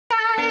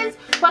guys,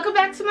 welcome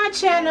back to my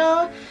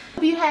channel.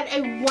 Hope you had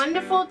a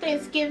wonderful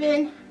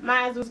Thanksgiving.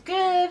 Mine was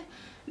good,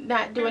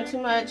 not doing too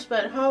much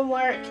but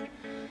homework,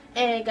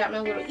 and got my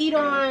little eat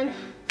on.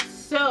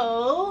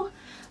 So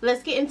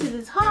let's get into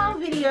this haul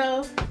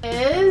video.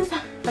 If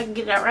I can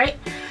get that right,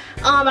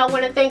 I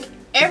want to thank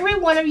every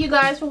one of you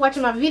guys for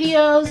watching my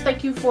videos.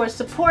 Thank you for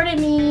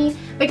supporting me.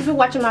 Thank you for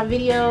watching my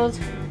videos.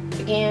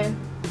 Again,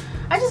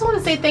 I just want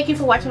to say thank you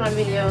for watching my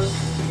videos.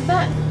 Is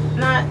that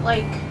not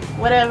like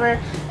whatever?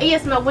 And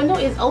yes, my window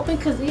is open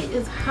because it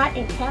is hot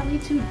in Cali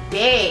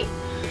today.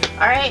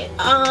 Alright,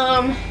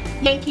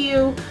 thank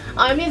you.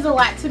 It means a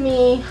lot to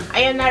me.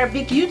 I am not a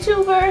big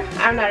YouTuber.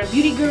 I'm not a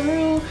beauty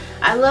guru.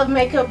 I love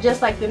makeup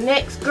just like the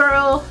next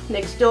girl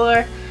next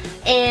door,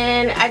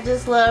 and I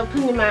just love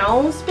putting my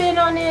own spin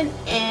on it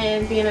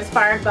and being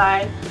inspired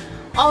by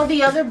all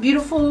the other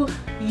beautiful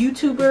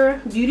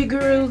YouTuber beauty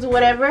gurus or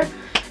whatever.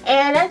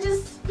 And I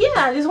just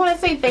want to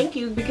say thank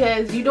you,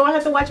 because you don't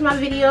have to watch my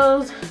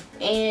videos,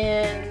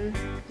 and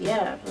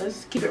yeah,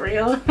 let's keep it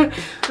real. But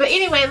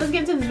anyway, let's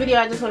get into this video.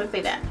 I just want to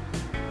say that.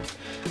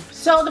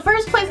 So the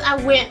first place I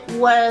went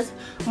was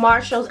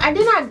Marshall's. I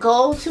did not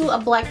go to a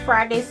Black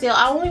Friday sale.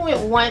 I only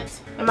went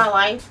once in my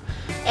life,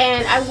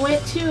 and I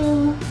went to,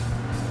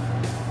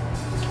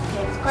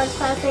 okay, this car's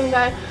passing,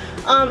 guys.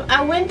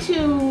 I went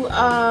to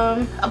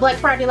a Black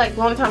Friday like a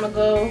long time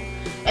ago,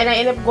 and I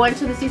ended up going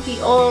to the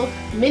CCO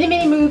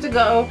many moons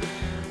ago.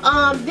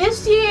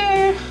 This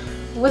year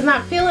was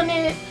not feeling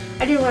it.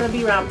 I didn't want to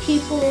be around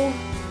people.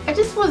 I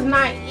just was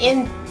not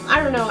in,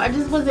 I don't know, I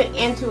just wasn't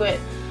into it.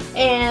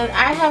 And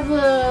I have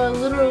a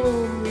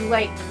little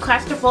like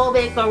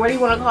claustrophobic, or what do you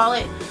want to call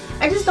it.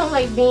 I just don't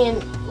like being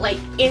like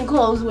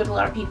enclosed with a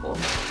lot of people.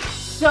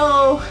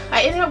 So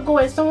I ended up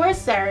going somewhere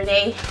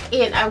Saturday,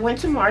 and I went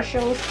to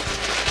Marshall's.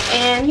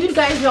 And you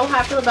guys know how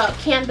I feel about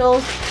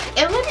candles.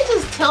 And let me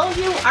just tell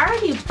you, I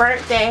already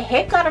burnt the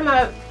heck out of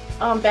my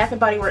Bath &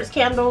 Body Works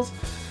candles.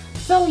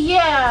 So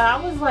yeah,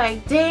 I was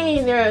like,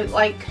 dang, they're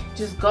like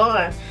just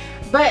gone.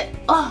 But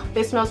oh,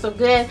 they smell so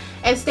good.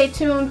 And stay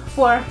tuned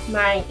for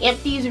my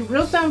empties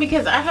real soon,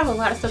 because I have a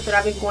lot of stuff that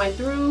I've been going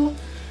through.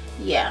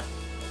 Yeah.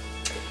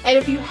 And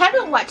if you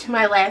haven't watched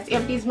my last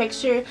empties, make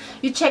sure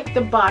you check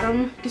the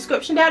bottom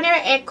description down there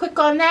and click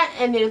on that,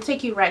 and it'll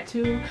take you right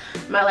to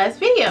my last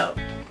video.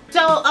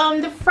 So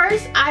the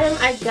first item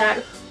I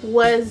got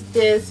was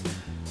this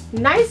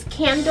nice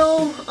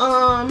candle.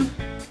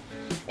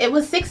 It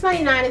was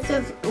 $6.99. It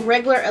says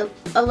regular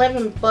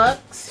 11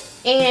 bucks.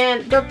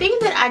 And the thing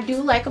that I do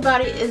like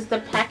about it is the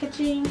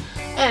packaging,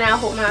 and I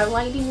hope my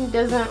lighting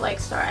doesn't like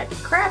start acting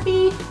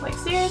crappy, like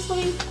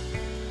seriously.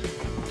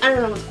 I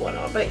don't know what's going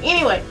on, but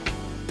anyway,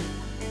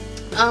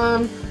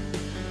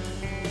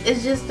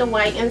 it's just the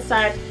white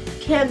inside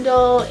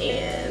candle,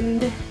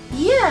 and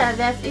yeah,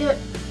 that's it.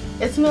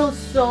 It smells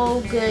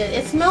so good.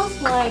 It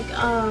smells like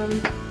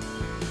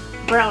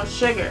brown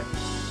sugar.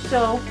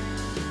 So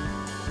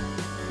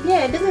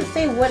yeah, it doesn't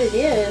say what it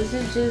is.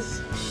 It's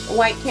just a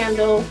white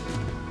candle.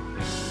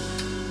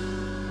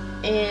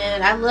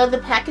 And I love the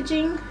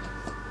packaging.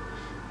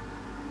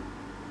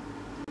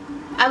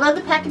 I love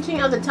the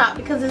packaging on the top,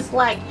 because it's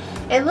like,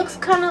 it looks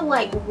kind of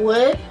like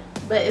wood,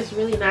 but it's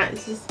really not.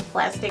 It's just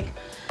plastic.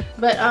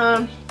 But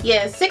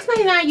yeah,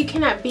 $6.99, you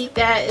cannot beat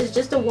that. It's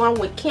just a one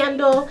wick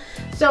candle.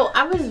 So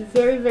I was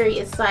very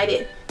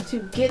excited to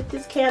get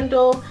this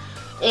candle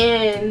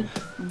and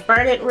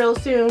burn it real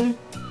soon.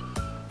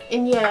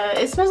 And yeah,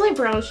 it smells like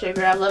brown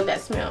sugar. I love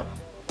that smell.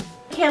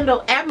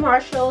 Candle at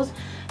Marshall's,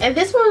 and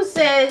this one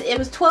said it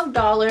was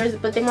 $12,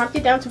 but they marked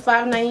it down to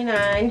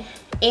 $5.99.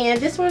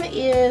 And this one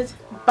is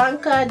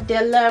Banca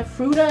della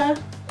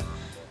Frutta.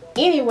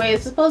 Anyway,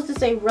 it's supposed to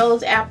say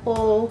rose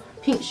apple,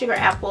 pink sugar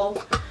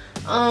apple.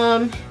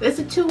 It's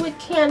a 2-wick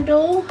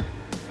candle,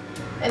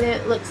 and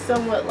it looks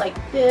somewhat like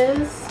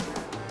this.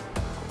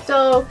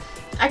 So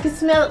I can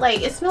smell it.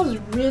 Like, it smells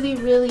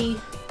really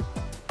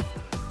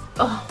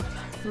oh my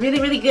god,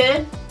 really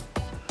good.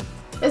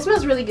 It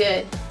smells really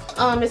good.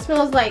 It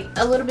smells like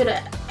a little bit of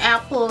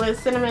apple and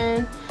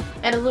cinnamon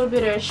and a little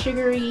bit of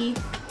sugary.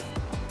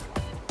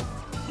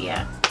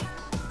 Yeah,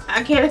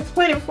 I can't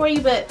explain it for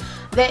you, but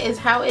that is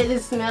how it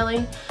is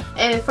smelling.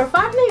 And for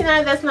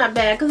 $5.99, that's not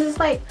bad, because it's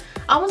like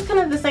almost kind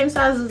of the same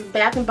size as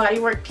Bath & Body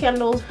Works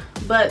candles,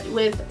 but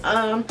with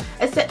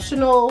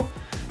exceptional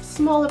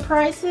smaller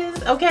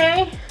prices.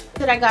 Okay,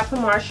 that I got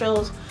from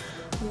Marshall's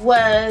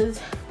was,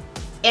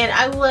 and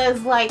I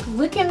was like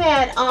looking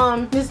at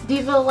Miss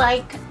Diva,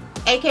 like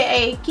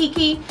aka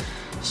Kiki.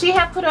 She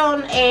had put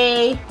on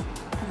a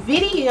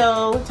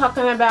video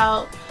talking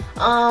about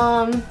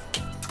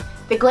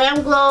the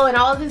Glam Glow and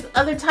all these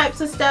other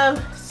types of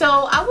stuff.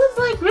 So I was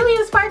like really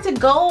inspired to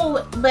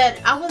go, but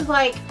I was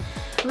like,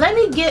 let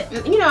me get,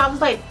 you know, I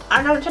was like,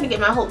 I'm not trying to get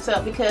my hopes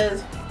up,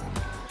 because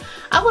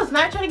I was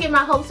not trying to get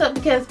my hopes up,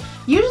 because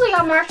usually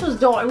our Marshalls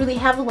don't really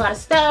have a lot of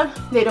stuff.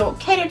 They don't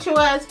cater to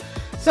us.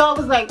 So I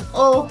was like,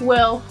 oh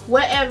well,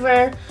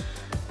 whatever,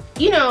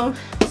 you know.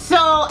 So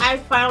I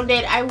found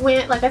it. I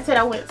went, like I said,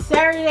 I went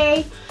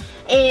Saturday,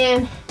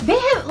 And they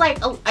had like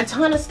a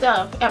ton of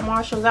stuff at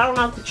Marshall's. I don't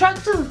know if the truck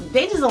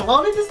they just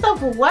unloaded the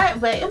stuff or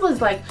what, but it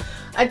was like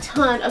a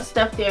ton of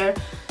stuff there.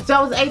 So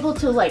I was able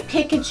to like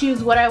pick and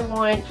choose what I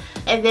want.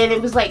 And then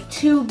it was like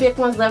 2 big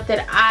ones left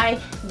that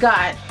I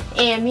got.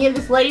 And me and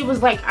this lady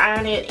was like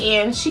eyeing it,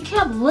 and she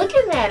kept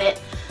looking at it.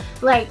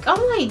 Like, I'm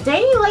like,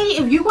 dang lady,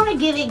 if you're gonna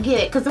get it,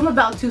 because I'm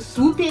about to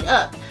swoop it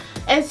up.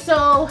 And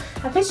so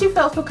I think she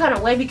felt some kind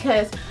of way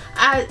because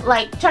I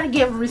like try to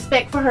give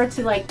respect for her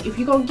to like, if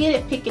you're gonna get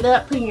it, pick it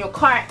up, put it in your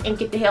cart, and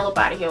get the hell up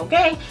out of here,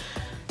 okay?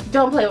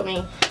 Don't play with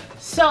me.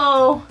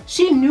 So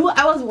she knew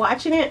I was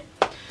watching it.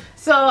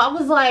 So I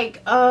was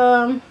like,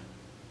 I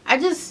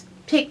just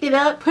picked it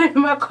up, put it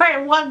in my cart,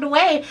 and walked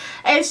away.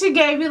 And she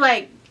gave me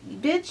like,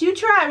 bitch, you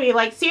try me,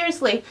 like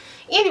seriously.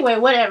 Anyway,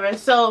 whatever.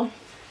 So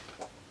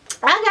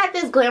I got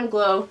this Glam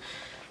Glow.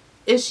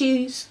 And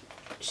she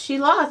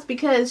lost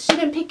because she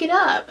didn't pick it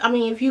up. I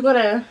mean, if you're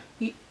gonna,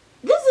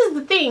 this is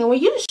the thing, when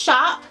you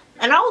shop,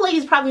 and all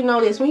ladies probably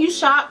know this, when you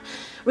shop,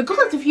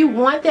 regardless if you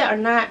want that or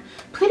not,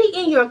 put it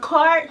in your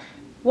cart,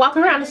 walk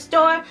around the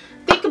store,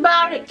 think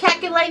about it,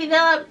 calculate it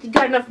up, you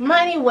got enough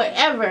money,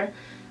 whatever.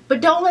 But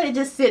don't let it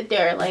just sit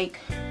there, like,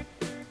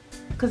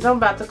 because I'm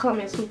about to come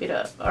and swoop it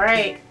up,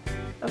 alright?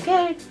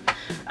 Okay?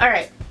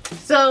 Alright.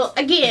 So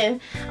again,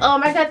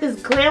 I got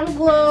this Glam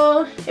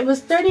Glow. It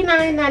was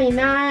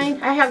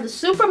 $39.99. I have the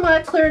Super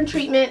Mud Clearing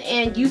Treatment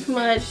and Youth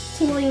Mud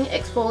Tingling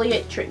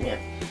Exfoliate Treatment.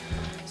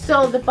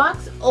 So the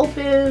box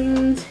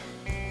opens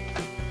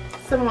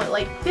somewhat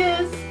like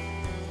this.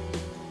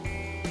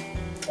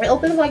 It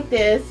opens like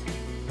this.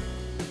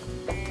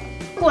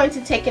 I'm going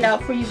to take it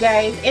out for you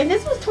guys. And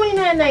this was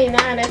 $29.99.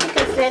 I think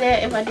I said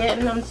it. If I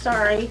didn't, I'm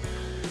sorry.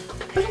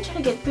 But I'm trying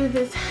to get through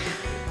this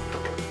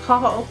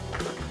haul.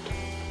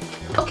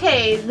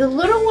 Okay, the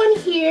little one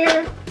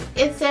here,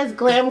 it says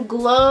Glam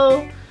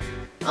Glow.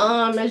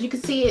 As you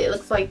can see, it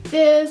looks like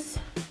this.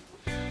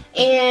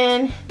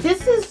 And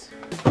this is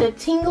the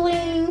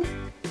tingling.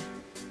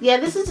 Yeah,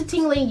 this is the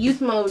tingling youth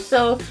mode.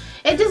 So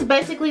it just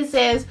basically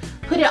says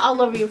put it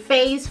all over your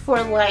face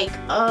for like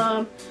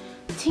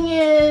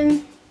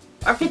 10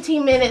 or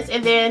 15 minutes,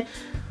 and then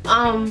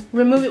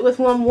remove it with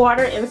warm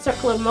water in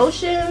circular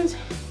motions.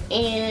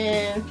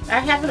 And I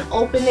haven't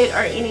opened it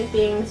or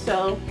anything,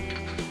 so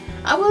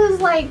I was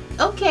like,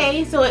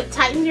 okay, so it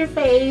tightens your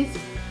face.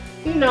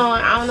 You know,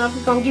 I don't know if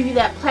it's gonna give you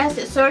that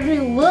plastic surgery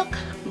look,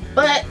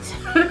 but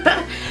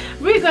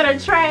we're gonna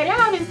try it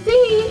out and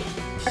see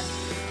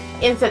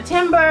in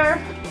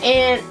September.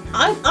 And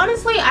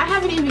honestly, I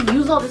haven't even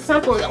used all the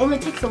samples. It only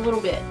takes a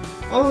little bit,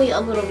 only a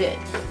little bit.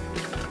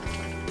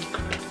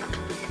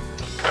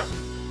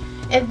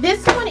 And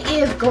this one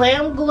is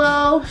Glam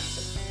Glow.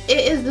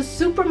 It is the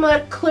Super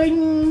Mud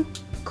Clearing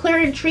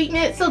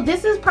Treatment. So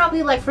this is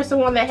probably like for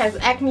someone that has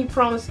acne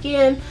prone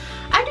skin.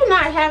 I do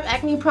not have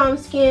acne prone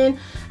skin.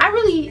 I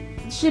really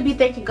should be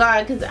thanking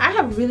God because I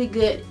have really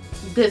good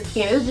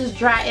skin. It's just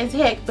dry as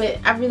heck, but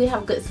I really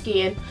have good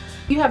skin.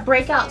 You have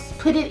breakouts,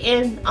 put it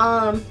in,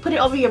 put it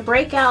over your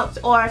breakouts,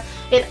 or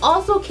it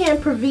also can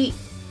prevent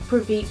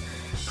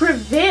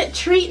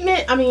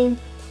treatment. I mean,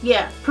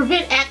 yeah,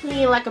 prevent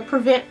acne, like a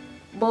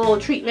preventable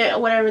treatment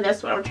or whatever.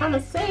 That's what I'm trying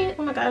to say.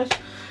 Oh my gosh.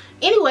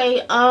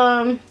 Anyway,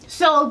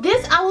 so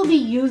this I will be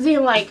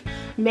using like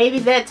maybe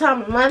that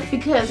time of month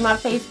because my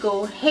face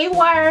go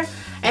haywire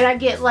and I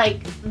get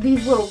like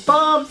these little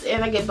bumps,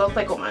 and I get bumps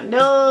like on my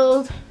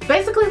nose,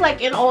 basically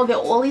like in all the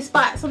oily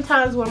spots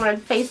sometimes where my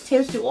face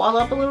tends to oil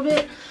up a little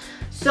bit.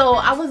 So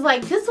I was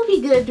like, this will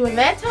be good during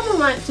that time of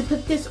month to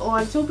put this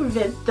on to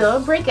prevent the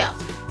breakouts.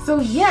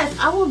 So yes,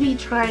 I will be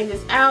trying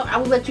this out. I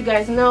will let you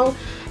guys know,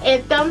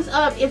 and thumbs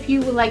up if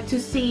you would like to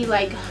see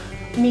like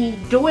me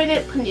doing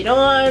it, putting it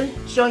on,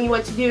 showing you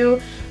what to do.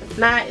 If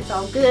not, it's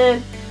all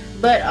good.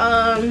 But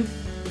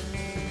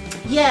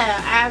yeah,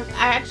 I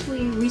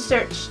actually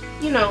researched,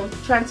 you know,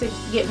 trying to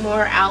get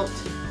more out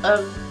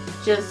of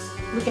just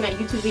looking at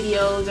YouTube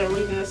videos or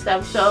reading and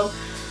stuff. So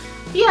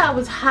yeah, I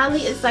was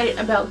highly excited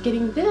about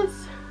getting this.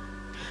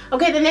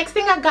 Okay, the next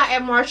thing I got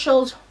at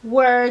Marshall's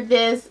were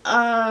this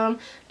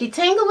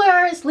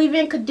detangler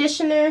leave-in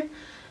conditioner,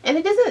 and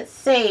it doesn't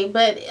say,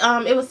 but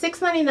it was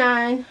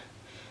 $6.99,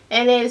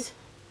 and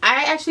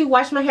I actually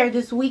washed my hair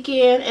this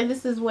weekend, and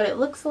this is what it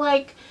looks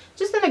like,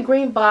 just in a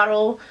green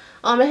bottle.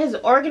 It has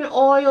argan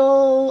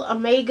oil,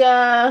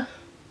 omega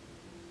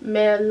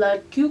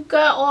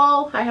melacuca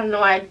oil. I have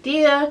no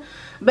idea,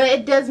 but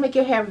it does make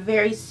your hair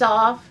very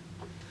soft,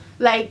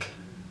 like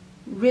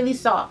really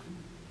soft.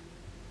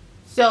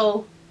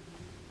 So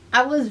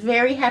I was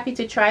very happy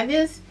to try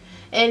this,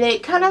 and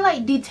it kind of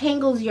like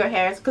detangles your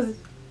hairs because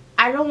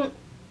I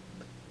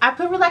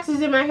put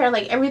relaxers in my hair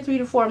like every 3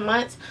 to 4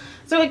 months.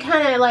 So it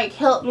kind of like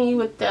helped me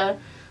with the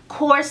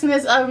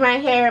coarseness of my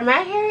hair. My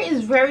hair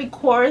is very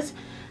coarse,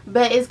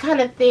 but it's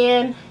kind of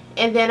thin.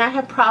 And then I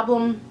have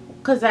problem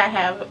because I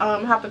have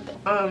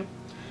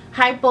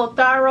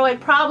hypothyroid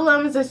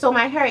problems, and so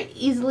my hair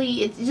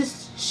easily, it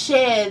just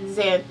sheds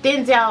and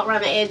thins out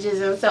around the edges.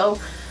 And so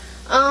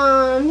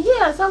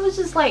yeah, so I was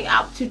just like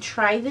out to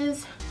try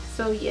this.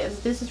 So yes,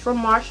 this is from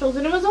Marshalls,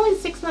 and it was only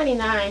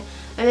 $6.99,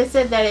 and it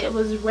said that it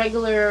was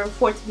regular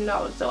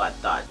 $14, so I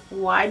thought,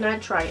 why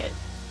not try it?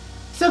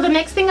 So the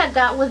next thing I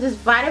got was this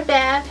Vita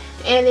Bath,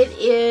 and it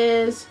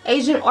is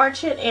Asian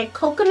Orchid and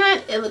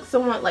Coconut. It looks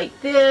somewhat like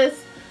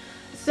this.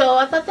 So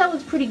I thought that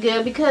was pretty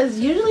good, because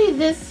usually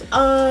this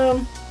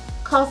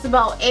costs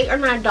about $8 or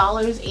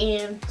 $9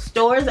 in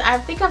stores. I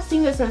think I've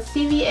seen this in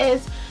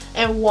CVS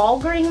and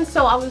Walgreens,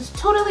 so I was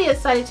totally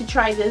excited to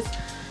try this.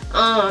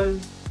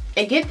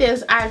 And get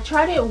this, I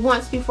tried it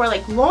once before,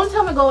 like long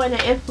time ago, in an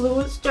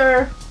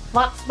influencer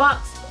box.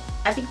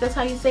 I think that's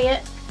how you say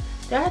it.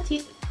 Did I have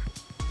teeth?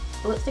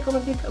 Lipstick on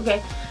my teeth?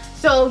 Okay.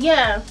 So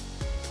yeah,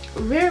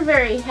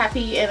 very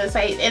happy and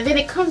excited. And then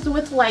it comes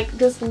with like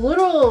this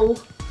little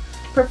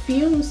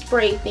perfume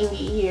spray thingy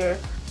here.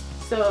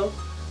 So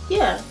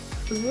yeah,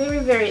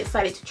 very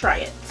excited to try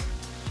it.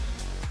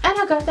 And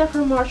I got that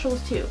from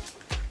Marshalls too.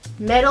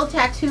 Metal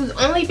tattoos,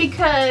 only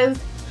because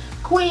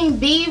Queen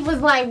Bee was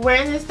like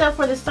wearing this stuff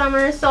for the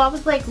summer, so I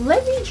was like,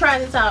 let me try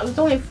this out. It was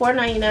only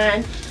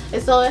 $4.99,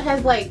 and so it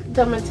has like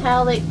the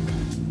metallic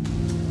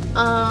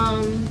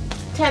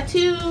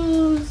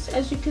tattoos,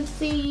 as you can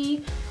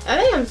see. I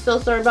think I'm so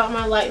sorry about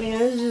my lighting.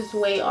 It's just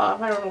way off.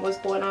 I don't know what's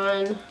going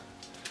on.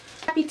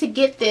 Happy to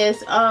get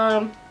this.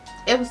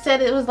 It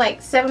said it was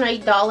like $7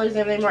 or $8,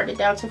 and they marked it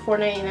down to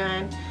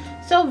 $4.99.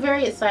 So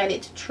very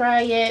excited to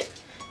try it.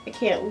 I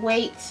can't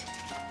wait.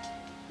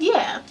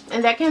 Yeah,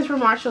 and that comes from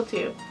Marshall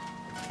too.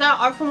 Got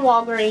art from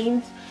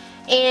Walgreens,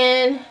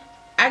 and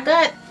I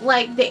got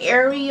like the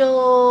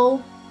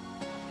Ariel,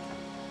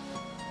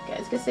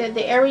 guys can say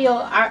the Ariel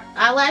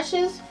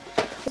eyelashes.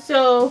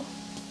 So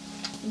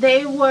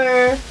they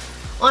were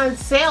on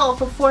sale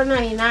for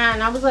 $4.99.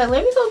 I was like,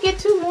 let me go get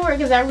 2 more,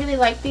 because I really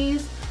like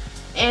these.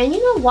 And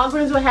you know,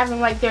 Walgreens were having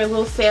like their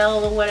little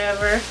sale or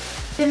whatever.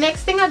 The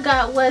next thing I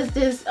got was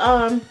this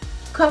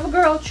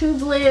CoverGirl True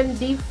Blend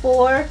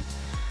D4.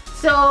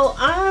 So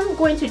I'm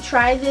going to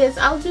try this.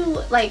 I'll do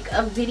like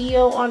a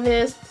video on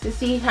this to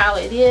see how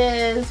it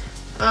is.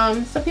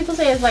 Some people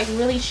say it's like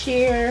really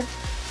sheer,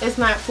 it's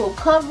not full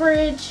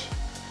coverage,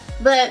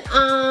 but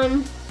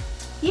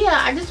yeah,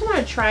 I just want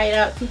to try it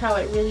out, see how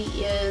it really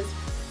is.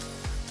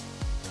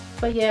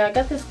 But yeah, I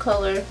got this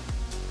color.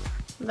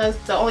 That's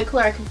the only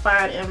color I can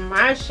find in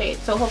my shade,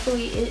 so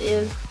hopefully it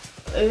is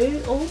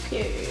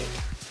okay.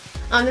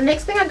 The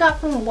next thing I got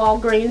from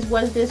Walgreens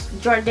was this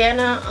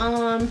Jordana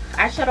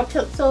eyeshadow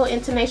pencil in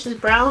Tenacious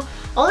Brown,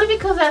 only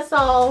because I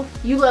saw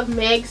You Love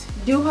Megs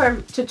do her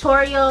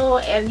tutorial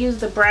and use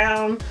the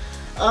brown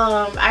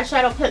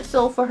eyeshadow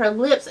pencil for her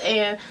lips.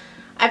 And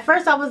at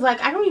first I was like,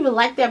 I don't even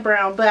like that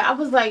brown, but I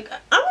was like,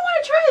 I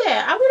want to try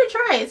that. I want to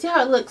try it, see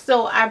how it looks.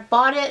 So I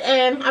bought it,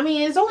 and I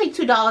mean, it's only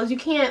 $2. You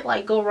can't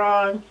like go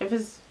wrong if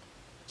it's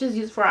just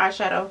used for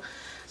eyeshadow.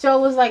 So I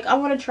was like, I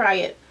want to try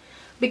it,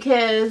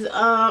 because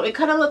it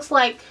kind of looks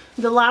like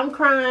the Lime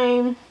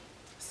Crime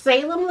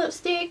Salem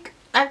lipstick,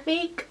 I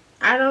think.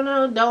 I don't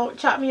know, don't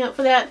chop me up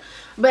for that,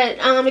 but it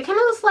kind of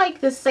looks like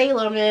the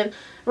Salem, and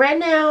right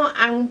now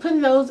I'm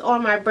putting those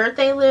on my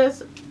birthday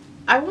list.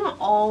 I want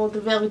all the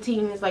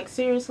Velveteens, like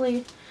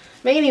seriously.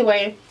 But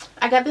anyway,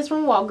 I got this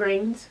from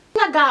Walgreens.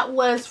 What I got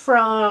was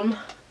from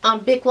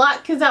Big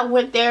Lot, because I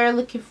went there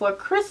looking for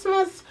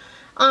Christmas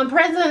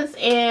presents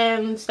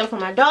and stuff for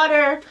my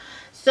daughter.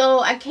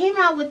 So I came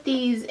out with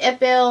these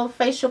FL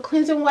facial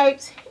cleansing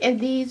wipes, and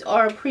these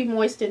are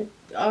pre-moistened.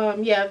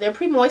 Yeah, they're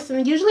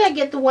pre-moistened. Usually I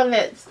get the one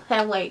that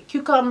have like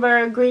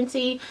cucumber, green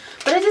tea,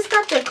 but I just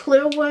got the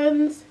clear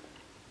ones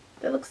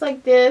that looks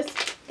like this.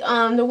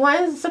 The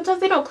ones, sometimes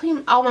they don't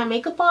clean all my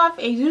makeup off,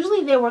 and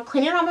usually they were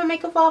cleaning all my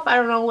makeup off. I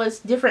don't know what's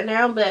different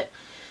now, but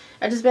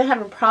I just been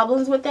having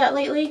problems with that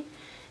lately.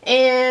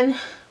 And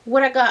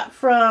what I got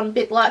from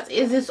Big Lots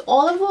is this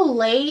Olive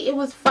Olay. It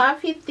was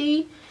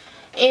 $5.50.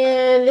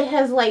 And it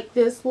has like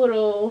this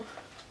little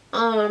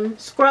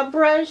scrub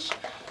brush,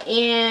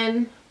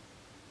 and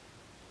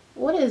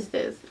what is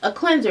this? A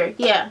cleanser,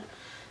 yeah.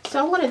 So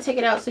I'm going to take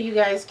it out so you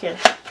guys can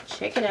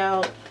check it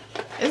out.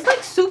 It's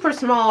like super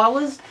small.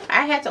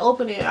 I had to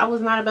open it. I was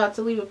not about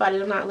to leave it if I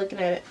did not looking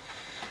at it.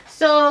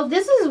 So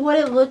this is what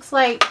it looks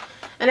like,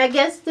 and I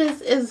guess this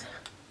is,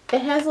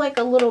 it has like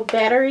a little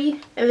battery,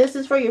 and this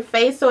is for your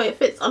face, so it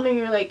fits under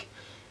your like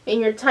in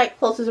your tight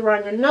places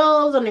around your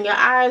nose, under your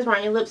eyes,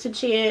 around your lips and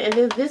chin. And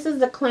then this is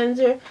the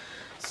cleanser.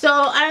 So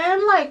I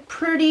am like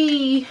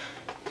pretty,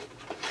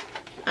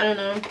 I don't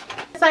know,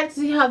 excited to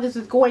see how this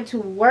is going to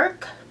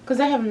work, because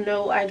I have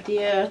no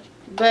idea.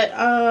 But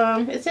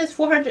it says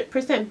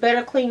 400%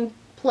 better clean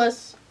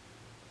plus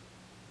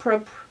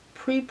pro,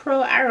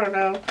 I don't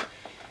know.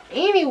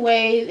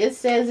 Anyway, it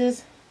says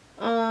it's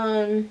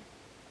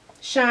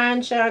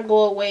shine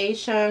go away,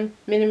 shine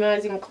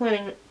minimizing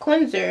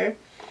cleanser.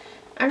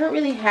 I don't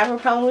really have a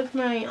problem with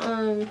my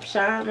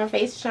my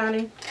face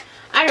shining.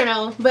 I don't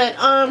know, but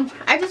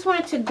I just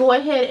wanted to go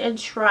ahead and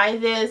try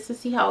this to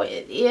see how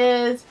it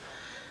is,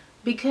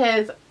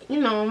 because you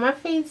know my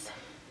face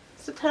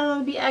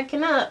sometimes be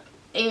acting up,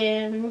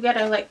 and we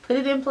gotta like put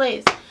it in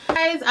place.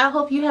 Guys, I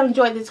hope you have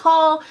enjoyed this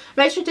haul.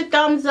 Make sure to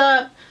thumbs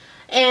up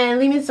And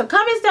leave me some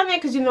comments down there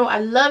because you know I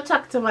love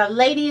talking to my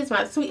ladies,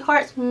 my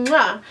sweethearts.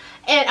 Mwah.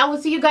 And I will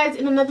see you guys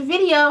in another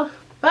video.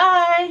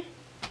 Bye.